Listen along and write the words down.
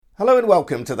Hello and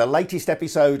welcome to the latest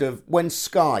episode of When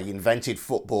Sky Invented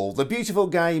Football, the beautiful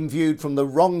game viewed from the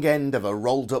wrong end of a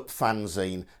rolled up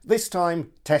fanzine, this time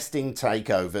testing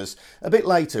takeovers. A bit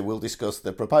later we'll discuss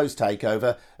the proposed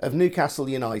takeover of Newcastle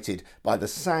United by the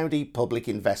Saudi Public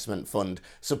Investment Fund.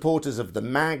 Supporters of the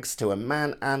Mags to a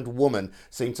man and woman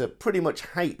seem to pretty much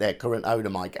hate their current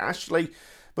owner Mike Ashley.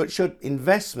 But should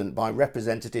investment by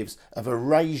representatives of a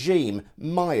regime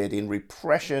mired in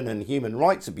repression and human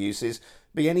rights abuses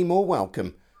be any more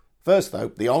welcome? First though,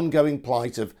 the ongoing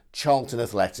plight of Charlton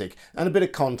Athletic, and a bit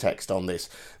of context on this.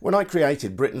 When I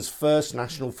created Britain's first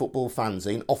national football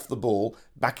fanzine, Off the Ball,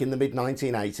 back in the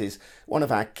mid-1980s, one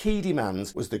of our key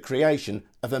demands was the creation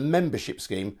of a membership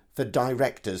scheme for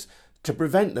directors to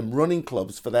prevent them running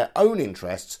clubs for their own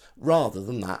interests rather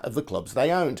than that of the clubs they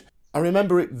owned. I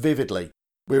remember it vividly.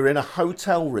 We were in a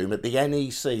hotel room at the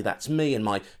NEC, that's me and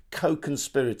my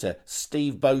co-conspirator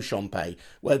Steve Beauchamp,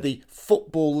 where the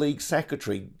Football League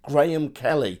Secretary Graham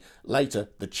Kelly, later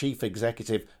the Chief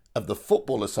Executive of the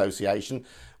Football Association,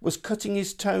 was cutting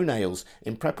his toenails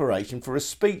in preparation for a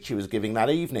speech he was giving that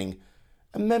evening.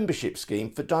 A membership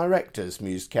scheme for directors,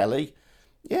 mused Kelly.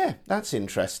 Yeah, that's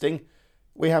interesting.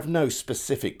 We have no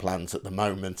specific plans at the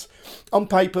moment. On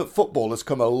paper, football has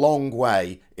come a long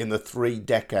way in the 3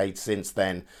 decades since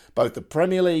then. Both the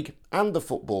Premier League and the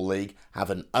Football League have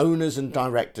an owners and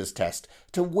directors test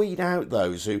to weed out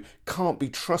those who can't be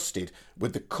trusted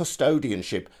with the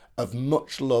custodianship of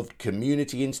much-loved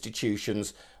community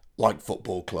institutions like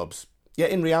football clubs. Yet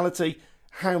in reality,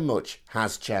 how much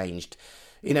has changed?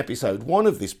 In episode 1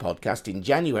 of this podcast in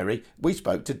January, we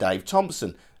spoke to Dave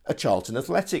Thompson, a Charlton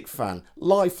Athletic fan,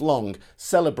 lifelong,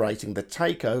 celebrating the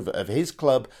takeover of his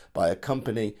club by a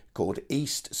company called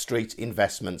East Street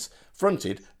Investments,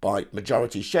 fronted by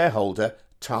majority shareholder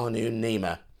Tanu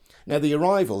Nima. Now, the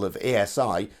arrival of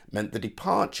ESI meant the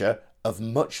departure of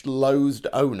much-loathed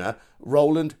owner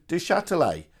Roland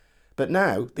Duchâtelet. But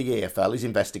now the EFL is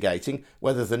investigating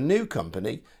whether the new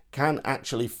company can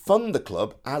actually fund the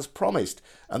club as promised,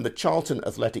 and the Charlton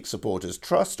Athletic Supporters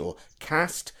Trust, or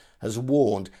CAST, has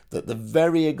warned that the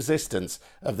very existence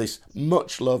of this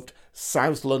much-loved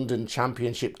South London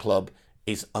Championship club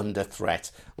is under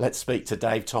threat. Let's speak to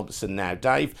Dave Thompson now.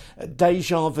 Dave,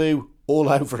 deja vu all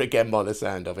over again by the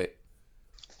sound of it.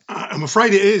 I'm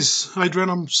afraid it is,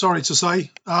 Adrian, I'm sorry to say.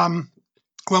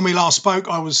 When we last spoke,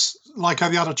 I was, like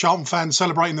every other Charlton fan,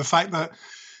 celebrating the fact that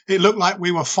it looked like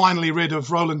we were finally rid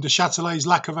of Roland Duchâtelet's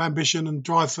lack of ambition and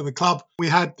drive for the club. We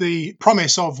had the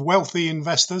promise of wealthy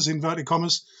investors, inverted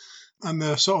commas, and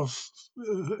the sort of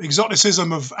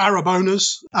exoticism of Arab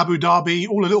owners, Abu Dhabi,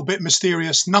 all a little bit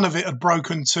mysterious. None of it had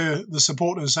broken to the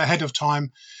supporters ahead of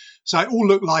time. So it all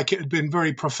looked like it had been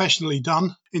very professionally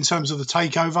done in terms of the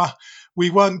takeover. We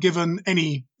weren't given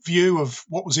any view of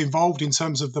what was involved in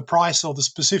terms of the price or the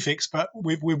specifics, but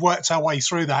we've worked our way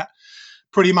through that.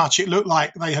 Pretty much it looked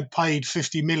like they had paid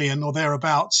 50 million or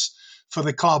thereabouts for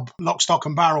the club. Lock, stock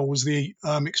and barrel was the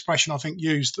expression I think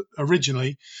used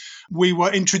originally. We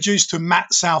were introduced to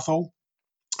Matt Southall,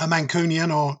 a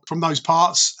Mancunian or from those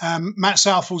parts. Matt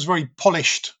Southall's very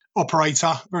polished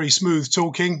operator, very smooth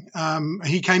talking.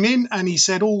 He came in and he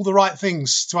said all the right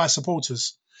things to our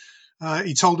supporters.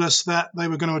 He told us that they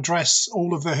were going to address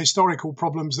all of the historical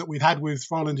problems that we'd had with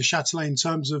Roland Duchâtelet in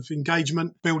terms of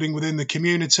engagement, building within the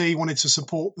community, wanted to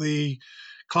support the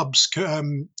club's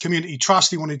community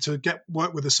trust. He wanted to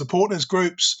work with the supporters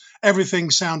groups. Everything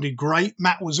sounded great.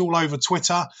 Matt was all over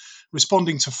Twitter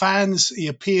responding to fans. He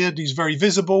appeared, he's very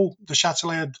visible.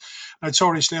 Duchâtelet had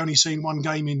notoriously only seen one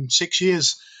game in 6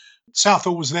 years.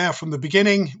 Southall was there from the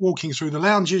beginning, walking through the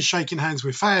lounges, shaking hands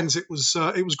with fans. It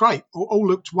was great. All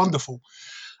looked wonderful.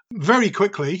 Very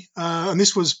quickly, and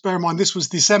this was, bear in mind, this was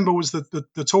December was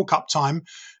the talk-up time.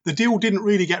 The deal didn't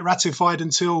really get ratified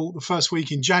until the first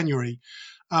week in January.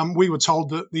 We were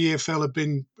told that the EFL had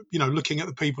been, looking at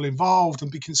the people involved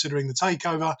and be considering the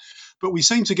takeover, but we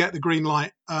seemed to get the green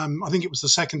light. I think it was the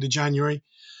 2nd of January,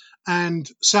 and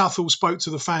Southall spoke to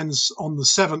the fans on the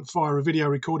 7th via a video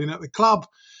recording at the club.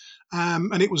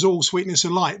 And it was all sweetness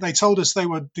and light. They told us they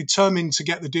were determined to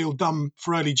get the deal done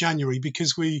for early January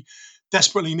because we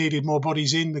desperately needed more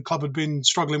bodies in. The club had been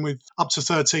struggling with up to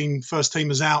 13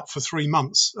 first-teamers out for 3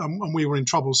 months, and we were in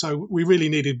trouble. So we really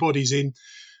needed bodies in.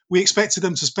 We expected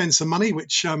them to spend some money,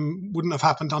 which wouldn't have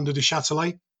happened under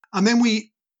Duchâtelet. And then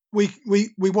we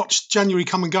watched January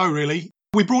come and go, really.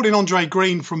 We brought in Andre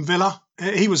Green from Villa.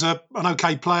 He was an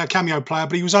okay player, cameo player,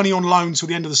 but he was only on loan till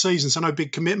the end of the season, so no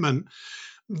big commitment.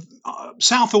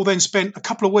 Southall then spent a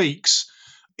couple of weeks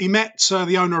He met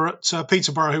the owner at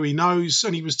Peterborough, who he knows,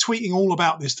 and he was tweeting all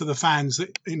about this to the fans.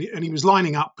 And he was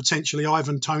lining up potentially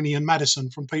Ivan, Tony, and Madison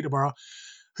from Peterborough,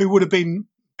 who would have been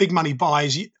big money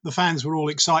buys. The fans were all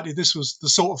excited. This was the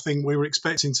sort of thing we were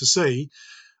expecting to see.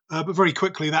 But very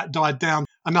quickly that died down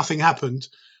and nothing happened.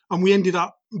 And we ended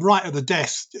up right at the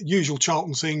death, usual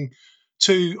Charlton thing.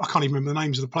 I can't even remember the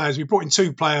names of the players. We brought in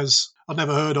 2 players I'd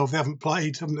never heard of. They haven't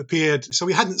played, haven't appeared. So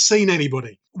we hadn't seen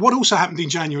anybody. What also happened in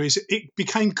January is it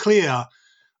became clear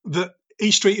that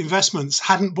East Street Investments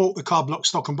hadn't bought the club lock,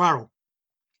 stock and barrel.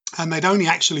 And they'd only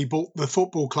actually bought the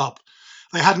football club.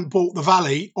 They hadn't bought the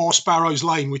Valley or Sparrows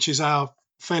Lane, which is our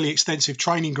fairly extensive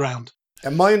training ground.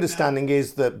 And my understanding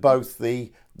is that both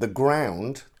the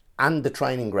ground and the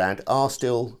training ground are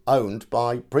still owned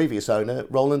by previous owner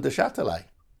Roland Duchâtelet.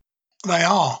 They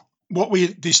are. What we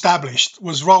established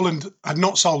was Roland had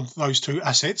not sold those 2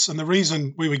 assets, and the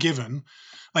reason we were given,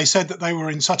 they said that they were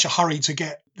in such a hurry to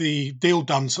get the deal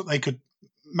done so that they could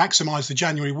maximise the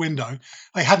January window.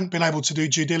 They hadn't been able to do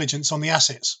due diligence on the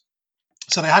assets.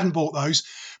 So they hadn't bought those,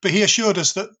 but he assured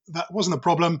us that that wasn't a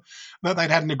problem, that they'd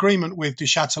had an agreement with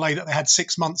Duchâtelet that they had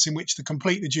 6 months in which to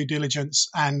complete the due diligence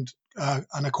and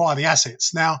acquire the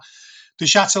assets. Now,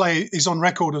 Duchâtelet is on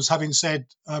record as having said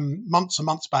months and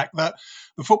months back that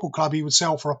the football club he would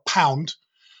sell for £1,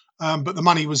 but the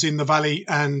money was in the Valley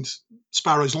and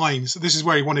Sparrows Lane. So this is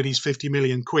where he wanted his 50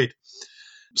 million quid.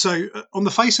 So on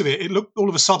the face of it, it looked all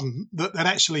of a sudden that they'd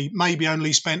actually maybe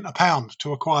only spent £1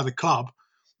 to acquire the club.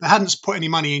 They hadn't put any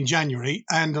money in January,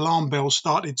 and alarm bells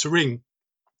started to ring.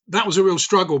 That was a real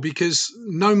struggle because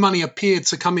no money appeared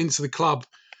to come into the club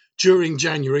during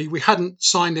January. We hadn't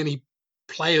signed any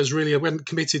players really. We hadn't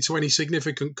committed to any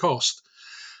significant cost.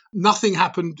 Nothing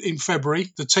happened in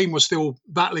February. The team was still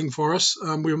battling for us.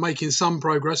 We were making some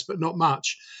progress, but not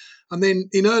much. And then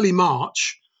in early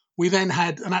March, we then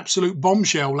had an absolute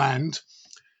bombshell land,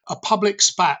 a public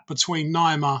spat between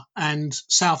Naima and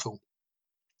Southall.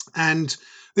 And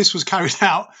this was carried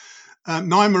out,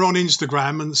 Naima on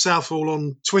Instagram and Southall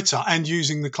on Twitter and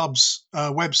using the club's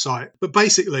website. But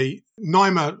basically,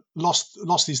 Naima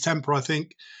lost his temper, I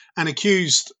think, and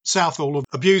accused Southall of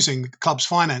abusing the club's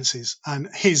finances and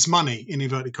his money, in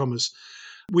inverted commas.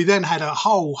 We then had a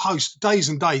whole host, days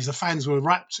and days, the fans were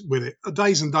wrapped with it,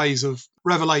 days and days of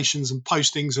revelations and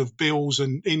postings of bills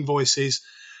and invoices.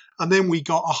 And then we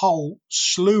got a whole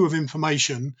slew of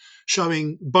information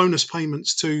showing bonus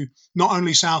payments to not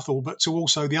only Southall, but to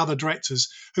also the other directors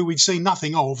who we'd seen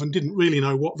nothing of and didn't really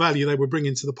know what value they were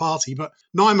bringing to the party. But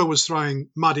Naima was throwing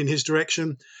mud in his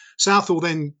direction. Southall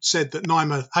then said that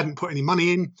Naima hadn't put any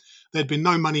money in. There'd been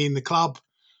no money in the club,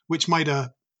 which made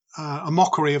a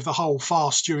mockery of the whole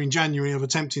farce during January of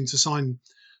attempting to sign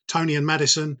Tony and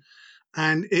Madison.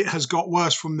 And it has got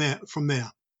worse from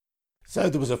there. So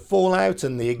there was a fallout,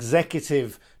 and the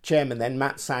executive chairman then,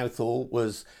 Matt Southall,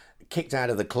 was kicked out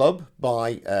of the club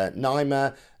by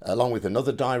Naima, along with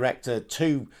another director.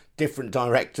 2 different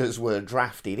directors were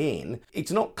drafted in.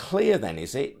 It's not clear then,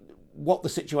 is it, what the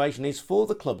situation is for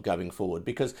the club going forward?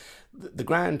 Because the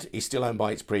ground is still owned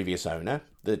by its previous owner.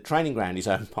 The training ground is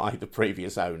owned by the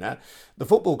previous owner. The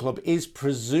football club is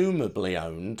presumably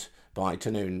owned by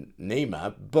Tanu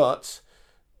Naima, but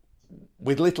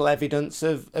with little evidence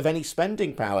of any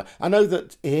spending power. I know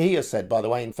that he has said, by the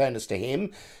way, in fairness to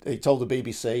him, he told the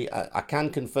BBC, I can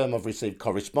confirm I've received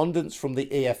correspondence from the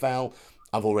EFL.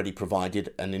 I've already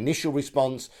provided an initial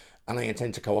response, and I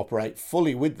intend to cooperate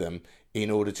fully with them in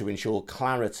order to ensure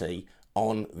clarity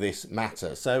on this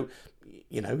matter. So,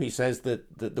 you know, he says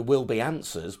that there will be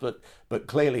answers, but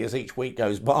clearly as each week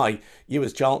goes by, you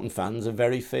as Charlton fans are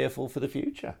very fearful for the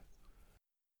future.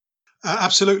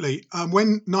 Absolutely.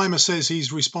 When Naima says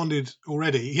he's responded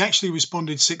already, he actually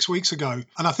responded 6 weeks ago.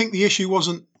 And I think the issue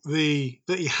wasn't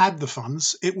that he had the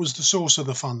funds, it was the source of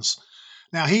the funds.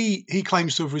 Now, he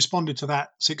claims to have responded to that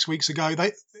 6 weeks ago.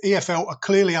 EFL are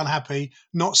clearly unhappy,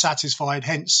 not satisfied,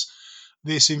 hence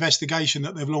this investigation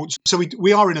that they've launched. So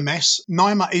we are in a mess.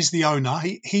 Naima is the owner.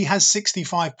 He has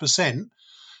 65%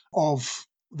 of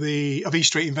East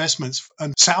Street Investments,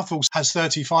 and Southall has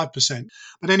 35%.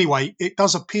 But anyway, it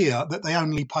does appear that they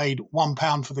only paid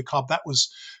 £1 for the club. That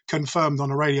was confirmed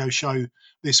on a radio show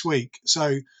this week.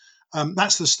 So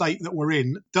that's the state that we're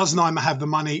in. Does Naima have the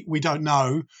money? We don't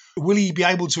know. Will he be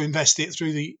able to invest it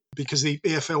because the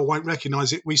EFL won't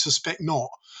recognise it? We suspect not.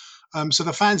 So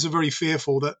the fans are very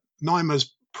fearful that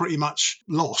Naima's pretty much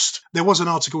lost. There was an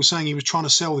article saying he was trying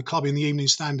to sell the club in the Evening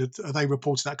Standard. They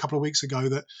reported that a couple of weeks ago,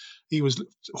 that he was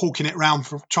hawking it round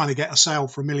for trying to get a sale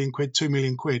for £1 million, £2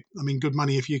 million. I mean, good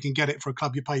money if you can get it for a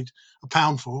club you paid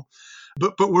 £1 for.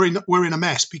 But we're in a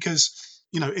mess because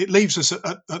it leaves us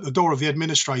at the door of the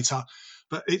administrator,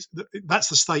 but that's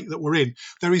the state that we're in.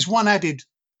 There is one added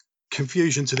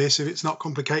confusion to this, if it's not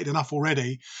complicated enough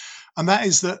already, and that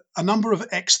is that a number of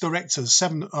ex-directors,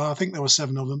 I think there were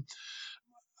 7 of them,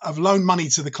 have loaned money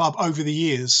to the club over the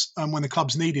years when the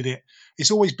club's needed it. It's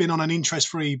always been on an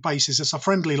interest-free basis. It's a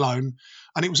friendly loan,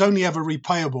 and it was only ever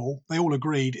repayable, they all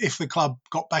agreed, if the club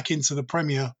got back into the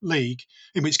Premier League,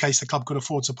 in which case the club could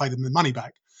afford to pay them the money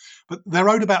back. But they're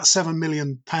owed about £7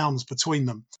 million between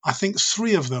them. I think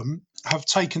 3 of them have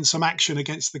taken some action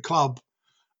against the club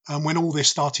when all this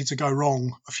started to go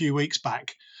wrong a few weeks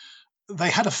back.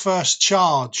 They had a first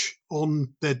charge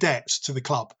on their debts to the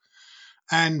club.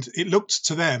 And it looked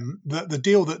to them that the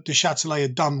deal that Du Châtelet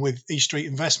had done with East Street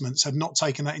Investments had not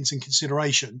taken that into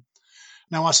consideration.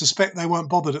 Now, I suspect they weren't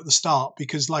bothered at the start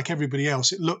because, like everybody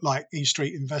else, it looked like East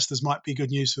Street investors might be good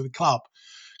news for the club.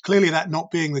 Clearly, that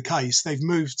not being the case, they've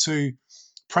moved to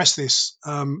press this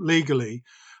legally.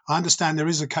 I understand there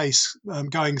is a case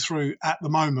going through at the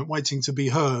moment waiting to be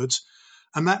heard,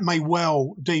 and that may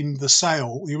well deem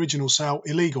the original sale,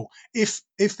 illegal. If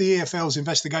the EFL's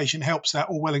investigation helps that,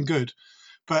 all well and good.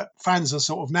 But fans are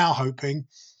sort of now hoping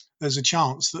there's a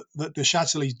chance that Du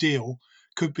Châtelet's deal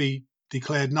could be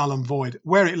declared null and void.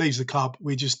 Where it leaves the club,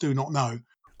 we just do not know.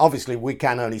 Obviously, we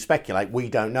can only speculate. We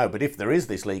don't know. But if there is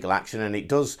this legal action and it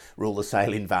does rule the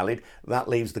sale invalid, that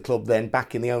leaves the club then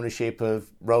back in the ownership of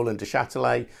Roland Du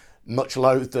Châtelet, much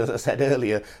loathed, as I said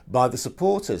earlier, by the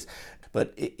supporters.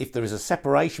 But if there is a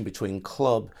separation between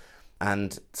club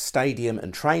and stadium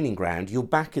and training ground, you're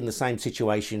back in the same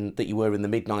situation that you were in the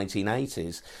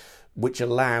mid-1980s, which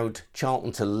allowed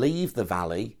Charlton to leave the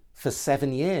Valley for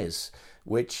 7 years,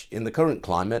 which in the current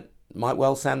climate might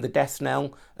well sound the death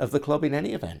knell of the club in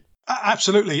any event.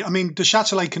 Absolutely. I mean, Du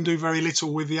Châtelet can do very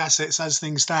little with the assets as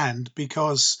things stand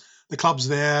because the club's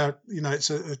there, it's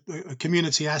a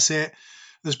community asset.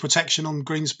 There's protection on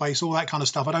green space, all that kind of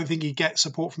stuff. I don't think he'd get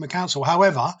support from the council.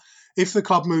 However, if the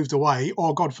club moved away,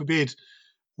 or God forbid,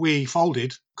 we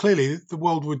folded, clearly the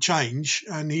world would change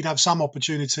and he'd have some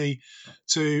opportunity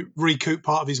to recoup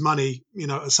part of his money,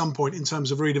 at some point in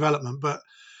terms of redevelopment. But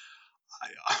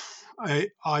I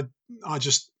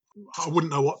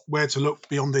wouldn't know where to look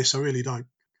beyond this. I really don't.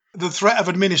 The threat of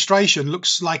administration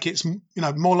looks like it's,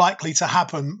 more likely to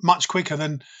happen much quicker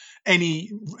than any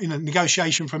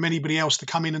negotiation from anybody else to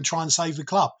come in and try and save the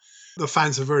club. The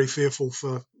fans are very fearful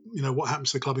for what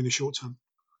happens to the club in the short term.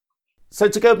 So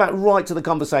to go back right to the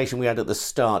conversation we had at the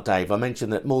start, Dave, I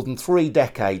mentioned that more than 3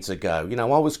 decades ago,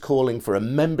 I was calling for a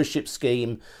membership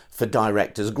scheme for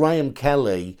directors. Graham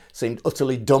Kelly seemed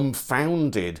utterly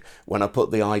dumbfounded when I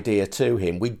put the idea to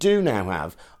him. We do now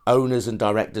have owners and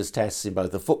directors tests in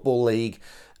both the Football League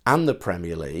and the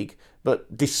Premier League.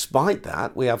 But despite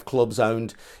that, we have clubs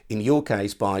owned, in your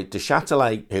case, by Du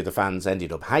Châtelet, who the fans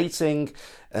ended up hating,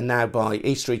 and now by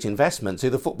East Street Investments,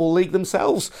 who the Football League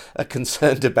themselves are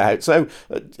concerned about. So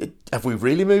have we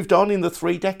really moved on in the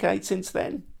 3 decades since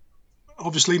then?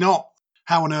 Obviously not.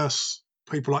 How on earth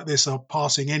people like this are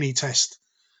passing any test,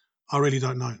 I really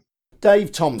don't know.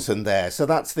 Dave Thompson there. So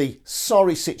that's the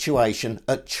sorry situation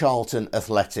at Charlton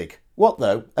Athletic. What,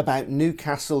 though, about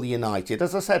Newcastle United?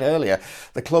 As I said earlier,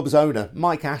 the club's owner,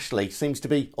 Mike Ashley, seems to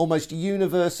be almost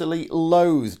universally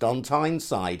loathed on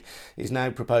Tyneside. He's now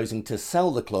proposing to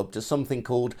sell the club to something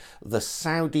called the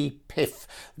Saudi PIF,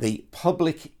 the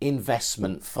Public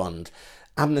Investment Fund.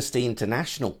 Amnesty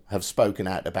International have spoken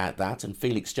out about that, and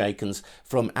Felix Jakens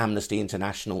from Amnesty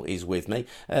International is with me.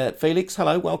 Felix,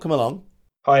 hello, welcome along.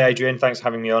 Hi, Adrian. Thanks for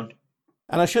having me on.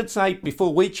 And I should say,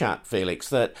 before we chat, Felix,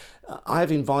 that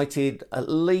I've invited at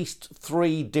least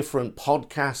 3 different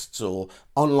podcasts or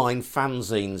online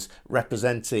fanzines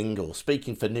representing or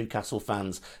speaking for Newcastle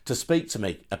fans to speak to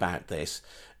me about this.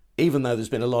 Even though there's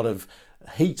been a lot of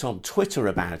heat on Twitter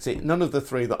about it, none of the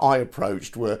 3 that I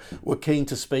approached were keen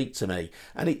to speak to me.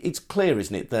 And it's clear,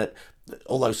 isn't it, that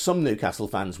although some Newcastle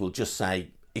fans will just say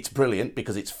it's brilliant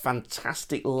because it's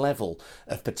fantastic level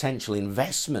of potential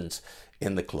investment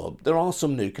in the club, there are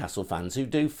some Newcastle fans who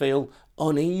do feel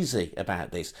uneasy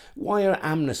about this. Why are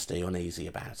Amnesty uneasy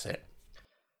about it?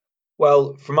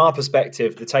 Well, from our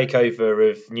perspective, the takeover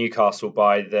of Newcastle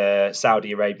by the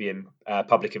Saudi Arabian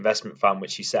Public Investment Fund,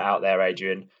 which you set out there,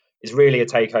 Adrian, is really a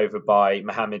takeover by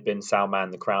Mohammed bin Salman,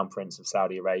 the Crown Prince of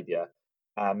Saudi Arabia.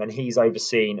 And he's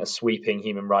overseen a sweeping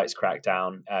human rights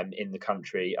crackdown in the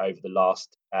country over the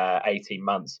last 18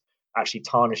 months, actually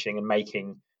tarnishing and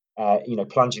making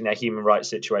plunging their human rights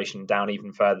situation down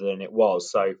even further than it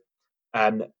was. So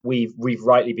we've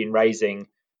rightly been raising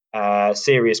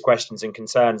serious questions and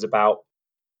concerns about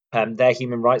their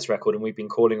human rights record, and we've been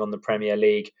calling on the Premier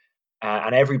League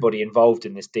and everybody involved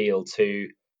in this deal to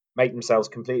make themselves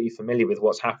completely familiar with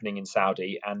what's happening in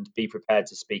Saudi and be prepared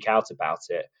to speak out about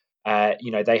it.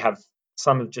 They have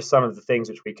some of the things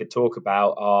which we could talk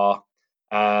about are,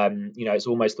 it's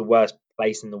almost the worst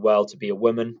place in the world to be a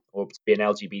woman or to be an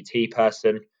LGBT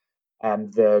person.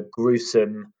 The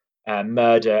gruesome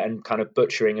murder and kind of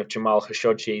butchering of Jamal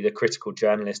Khashoggi, the critical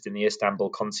journalist in the Istanbul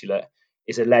consulate,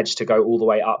 is alleged to go all the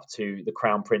way up to the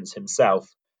Crown Prince himself.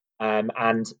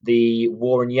 And the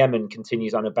war in Yemen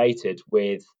continues unabated,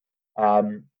 with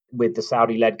the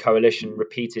Saudi-led coalition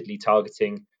repeatedly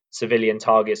targeting civilian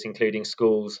targets, including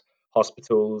schools,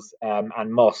 hospitals,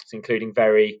 and mosques, including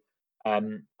very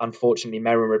unfortunately,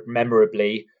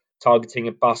 memorably targeting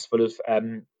a bus full of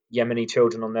Yemeni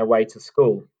children on their way to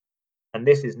school. And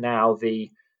this is now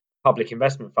the public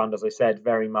investment fund, as I said,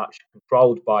 very much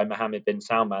controlled by Mohammed bin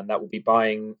Salman, that will be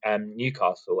buying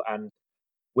Newcastle. And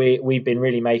we've been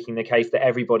really making the case that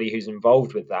everybody who's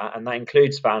involved with that, and that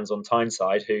includes fans on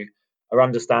Tyneside who are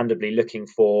understandably looking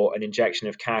for an injection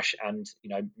of cash and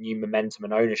new momentum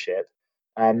and ownership,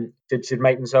 should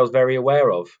make themselves very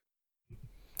aware of.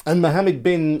 And Mohammed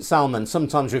bin Salman,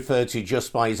 sometimes referred to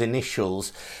just by his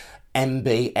initials,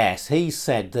 MBS, he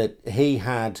said that he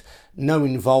had no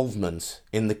involvement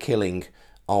in the killing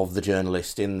of the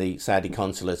journalist in the Saudi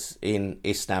consulate in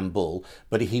Istanbul,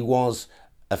 but he was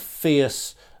a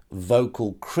fierce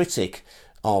vocal critic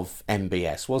of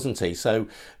MBS, wasn't he? So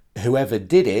whoever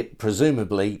did it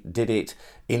presumably did it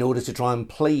in order to try and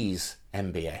please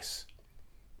MBS.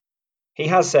 He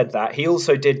has said that. He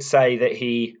also did say that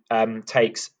he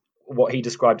takes what he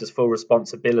described as full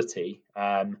responsibility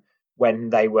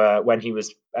when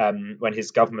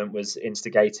his government was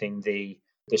instigating the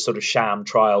sort of sham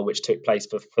trial which took place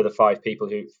for the 5 people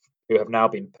who have now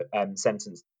been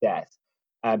sentenced to death.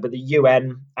 But the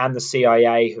UN and the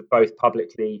CIA have both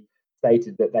publicly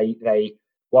stated that they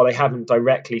while they haven't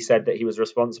directly said that he was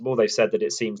responsible, they've said that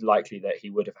it seems likely that he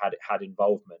would have had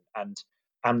involvement. And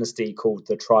Amnesty called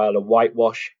the trial a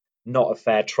whitewash, not a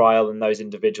fair trial, and those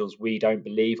individuals, we don't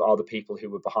believe, are the people who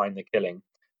were behind the killing.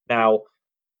 Now,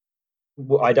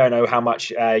 I don't know how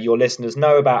much your listeners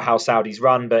know about how Saudi's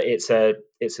run, but it's a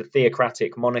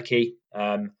theocratic monarchy.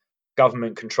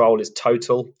 Government control is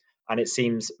total, and it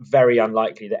seems very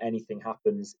unlikely that anything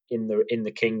happens in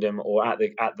the kingdom or at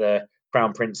the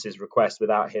Crown Prince's request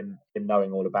without him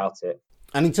knowing all about it.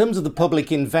 And in terms of the Public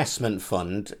Investment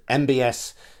Fund,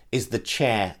 MBS is the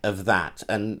chair of that.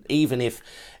 And even if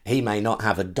he may not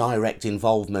have a direct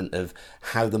involvement of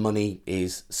how the money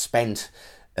is spent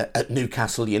at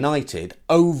Newcastle United,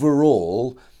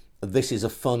 overall, this is a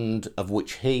fund of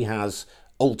which he has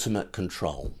ultimate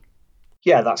control.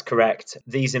 Yeah, that's correct.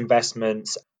 These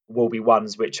investments will be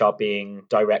ones which are being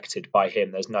directed by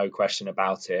him. There's no question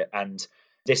about it. And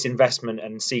this investment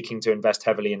and seeking to invest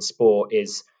heavily in sport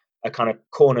is a kind of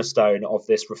cornerstone of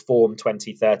this Reform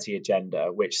 2030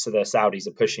 agenda, which the Saudis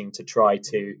are pushing to try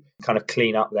to kind of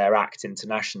clean up their act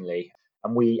internationally.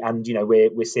 And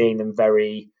we're seeing them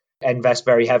invest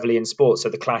very heavily in sports. So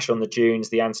the clash on the dunes,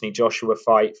 the Anthony Joshua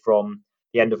fight from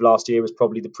the end of last year was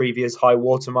probably the previous high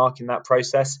watermark in that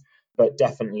process. But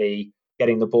definitely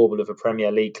getting the bauble of a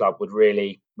Premier League club would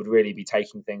really be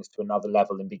taking things to another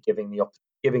level and be giving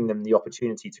them the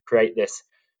opportunity to create this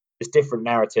different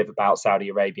narrative about Saudi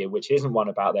Arabia, which isn't one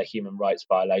about their human rights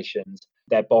violations,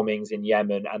 their bombings in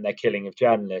Yemen and their killing of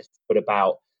journalists, but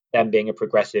about them being a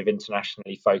progressive,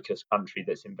 internationally focused country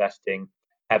that's investing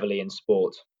heavily in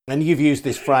sport. And you've used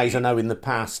this phrase, I know, in the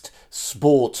past,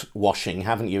 sport washing,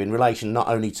 haven't you, in relation not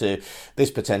only to this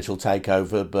potential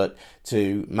takeover, but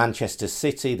to Manchester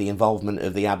City, the involvement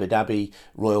of the Abu Dhabi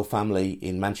royal family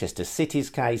in Manchester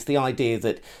City's case, the idea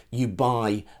that you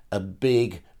buy a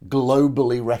big,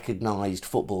 globally recognised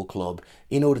football club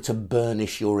in order to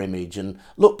burnish your image and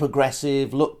look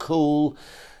progressive, look cool,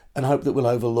 and hope that we'll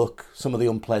overlook some of the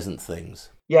unpleasant things.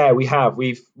 Yeah, we have.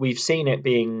 We've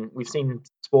seen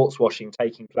sports washing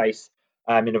taking place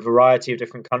in a variety of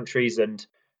different countries, and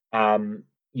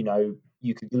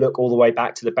you could look all the way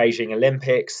back to the Beijing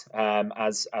Olympics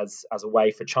as a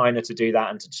way for China to do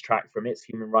that and to detract from its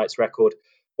human rights record.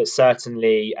 But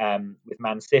certainly with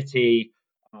Man City,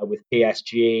 with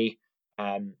PSG,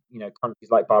 countries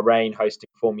like Bahrain hosting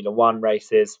Formula One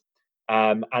races,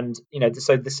 so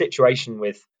the situation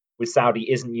with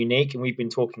Saudi isn't unique, and we've been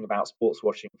talking about sports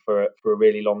washing for a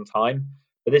really long time.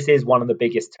 But this is one of the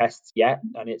biggest tests yet,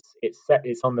 and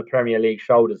it's on the Premier League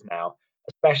shoulders now,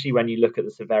 especially when you look at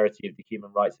the severity of the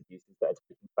human rights abuses that are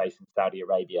taking place in Saudi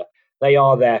Arabia. They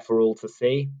are there for all to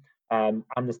see.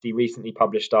 Amnesty recently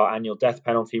published our annual death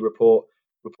penalty report,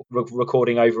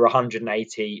 recording over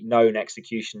 180 known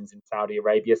executions in Saudi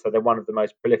Arabia. So they're one of the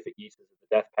most prolific users of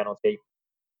the death penalty.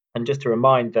 And just to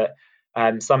remind that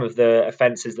some of the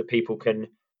offences that people can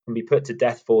be put to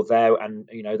death for there, and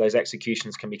those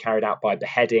executions can be carried out by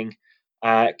beheading,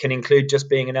 can include just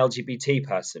being an LGBT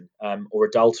person, or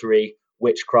adultery,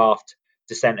 witchcraft,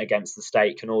 dissent against the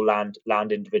state can all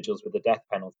land individuals with the death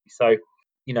penalty. So,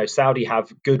 Saudi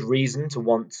have good reason to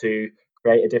want to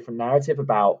create a different narrative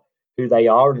about who they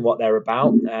are and what they're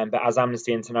about. But as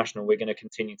Amnesty International, we're going to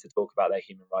continue to talk about their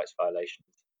human rights violations.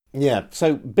 Yeah,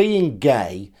 so being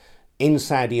gay in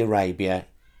Saudi Arabia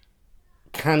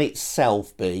can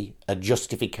itself be a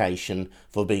justification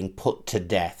for being put to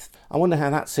death. I wonder how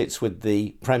that sits with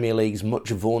the Premier League's much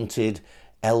vaunted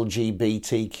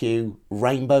LGBTQ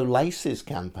Rainbow Laces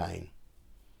campaign.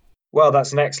 Well,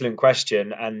 that's an excellent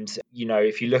question. And,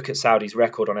 if you look at Saudi's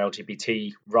record on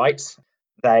LGBT rights,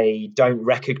 they don't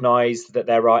recognise that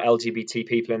there are LGBT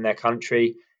people in their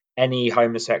country. Any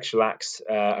homosexual acts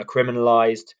are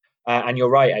criminalised. And you're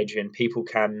right, Adrian, people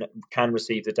can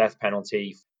receive the death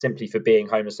penalty simply for being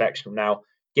homosexual. Now,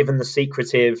 given the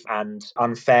secretive and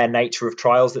unfair nature of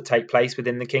trials that take place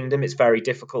within the kingdom, it's very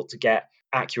difficult to get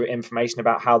accurate information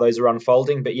about how those are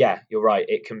unfolding. But yeah, you're right,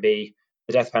 the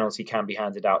death penalty can be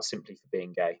handed out simply for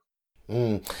being gay.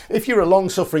 If you're a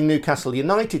long-suffering Newcastle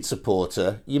United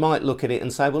supporter, you might look at it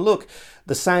and say, well, look,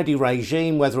 the Saudi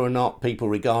regime, whether or not people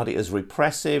regard it as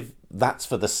repressive, that's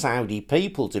for the Saudi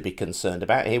people to be concerned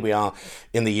about. Here we are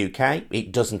in the UK.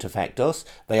 It doesn't affect us.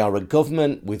 They are a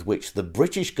government with which the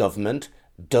British government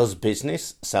does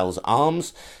business, sells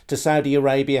arms to Saudi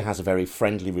Arabia, has a very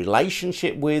friendly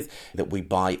relationship with, that we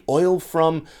buy oil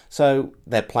from, so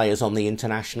they're players on the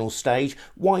international stage.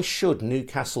 Why should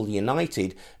Newcastle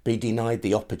United be denied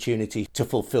the opportunity to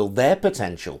fulfil their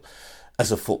potential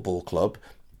as a football club?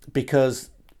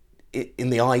 Because in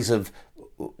the eyes of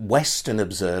Western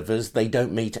observers, they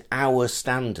don't meet our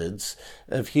standards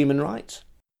of human rights.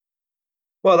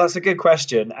 Well, that's a good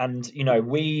question, and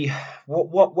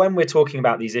when we're talking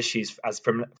about these issues as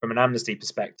from an Amnesty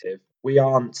perspective, we're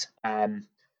not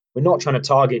trying to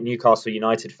target Newcastle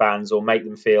United fans or make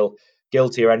them feel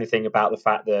guilty or anything about the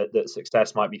fact that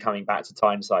success might be coming back to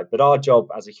Tyneside. But our job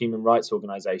as a human rights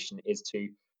organisation is to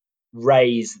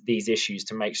raise these issues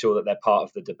to make sure that they're part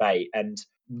of the debate. And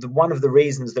one of the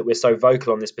reasons that we're so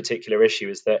vocal on this particular issue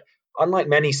is that, unlike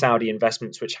many Saudi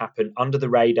investments which happen under the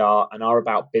radar and are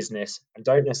about business and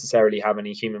don't necessarily have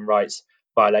any human rights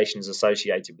violations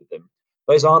associated with them,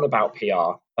 those aren't about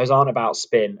PR, those aren't about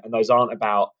spin, and those aren't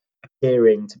about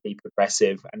appearing to be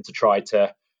progressive and to try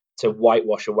to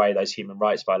whitewash away those human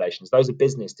rights violations. Those are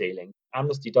business dealings.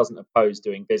 Amnesty doesn't oppose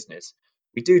doing business.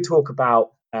 We do talk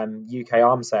about UK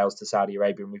arms sales to Saudi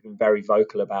Arabia, and we've been very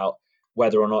vocal about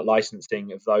whether or not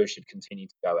licensing of those should continue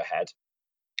to go ahead.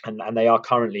 And they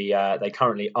currently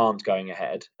aren't going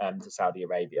ahead to Saudi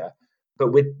Arabia.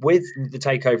 But with the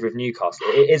takeover of Newcastle,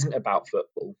 it isn't about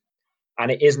football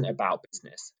and it isn't about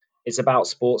business. It's about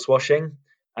sports washing,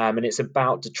 and it's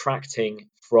about detracting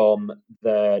from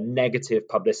the negative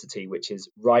publicity which is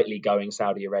rightly going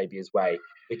Saudi Arabia's way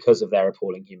because of their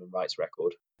appalling human rights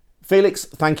record. Felix,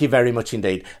 thank you very much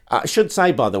indeed. I should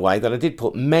say, by the way, that I did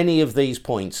put many of these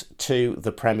points to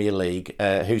the Premier League,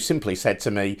 who simply said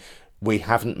to me, we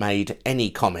haven't made any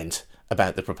comment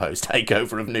about the proposed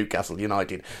takeover of Newcastle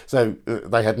United. So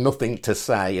they had nothing to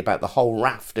say about the whole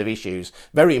raft of issues,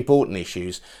 very important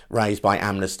issues, raised by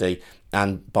Amnesty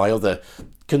and by other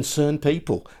concerned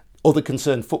people, other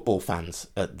concerned football fans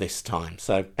at this time.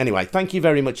 So anyway, thank you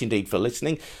very much indeed for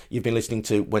listening. You've been listening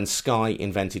to When Sky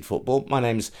Invented Football. My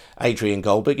name's Adrian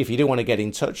Goldberg. If you do want to get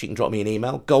in touch, you can drop me an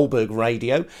email,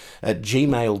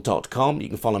 goldbergradio@gmail.com. You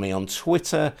can follow me on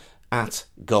Twitter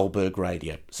 @Goldberg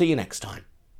Radio. See you next time.